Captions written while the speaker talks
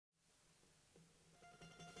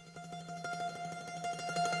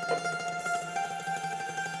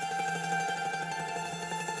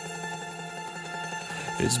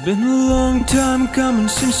It's been a long time coming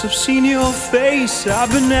since I've seen your face.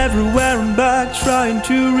 I've been everywhere and back trying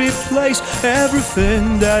to replace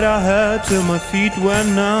everything that I had till my feet went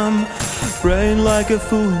numb. Praying like a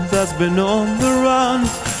fool that's been on the run.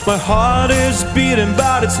 My heart is beating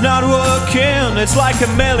but it's not working. It's like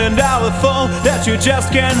 $1 million phone that you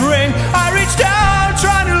just can't ring. I reached out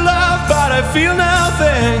trying to love but I feel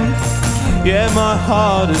nothing. Yeah, my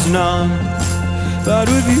heart is numb, but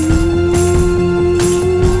with you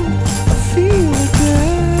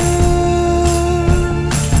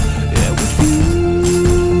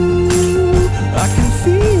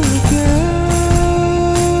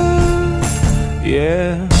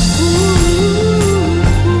yeah.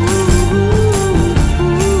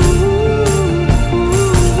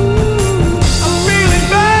 I'm feeling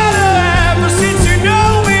better ever since you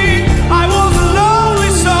know me. I was a lonely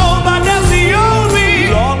soul, but that's the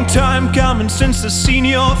only. Long time coming since I've seen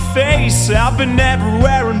your face. I've been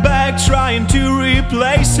everywhere and back trying to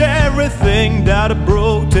replace everything that I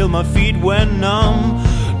broke till my feet went numb.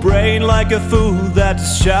 Praying like a fool that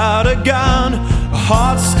just shot a gun.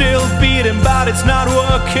 Heart's still beating but it's not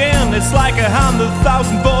working. It's like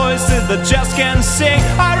 100,000 voices that just can't sing.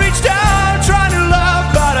 I reached out trying to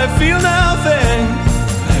love but I feel nothing.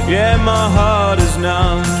 Yeah, my heart is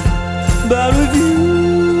numb, but with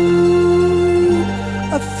you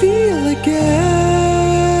I feel again.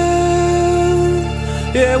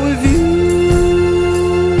 Yeah, with you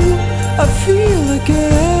I feel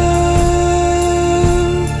again.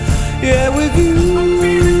 Yeah, with you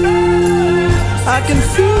I can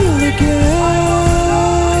feel again.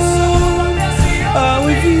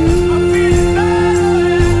 With you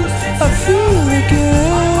I feel again.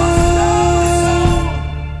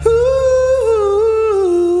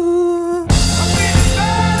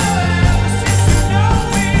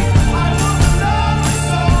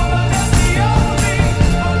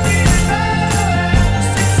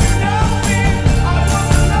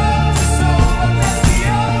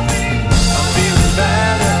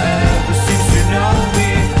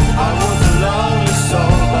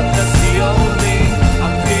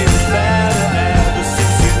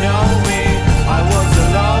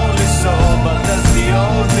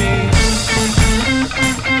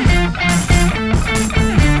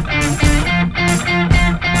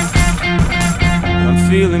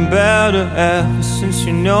 Feeling better ever since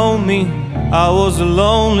you know me. I was a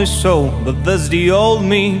lonely soul, but that's the old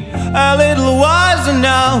me. A little wiser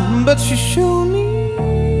now, but you show me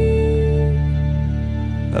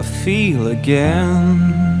I feel again.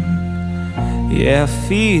 Yeah, I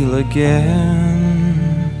feel again.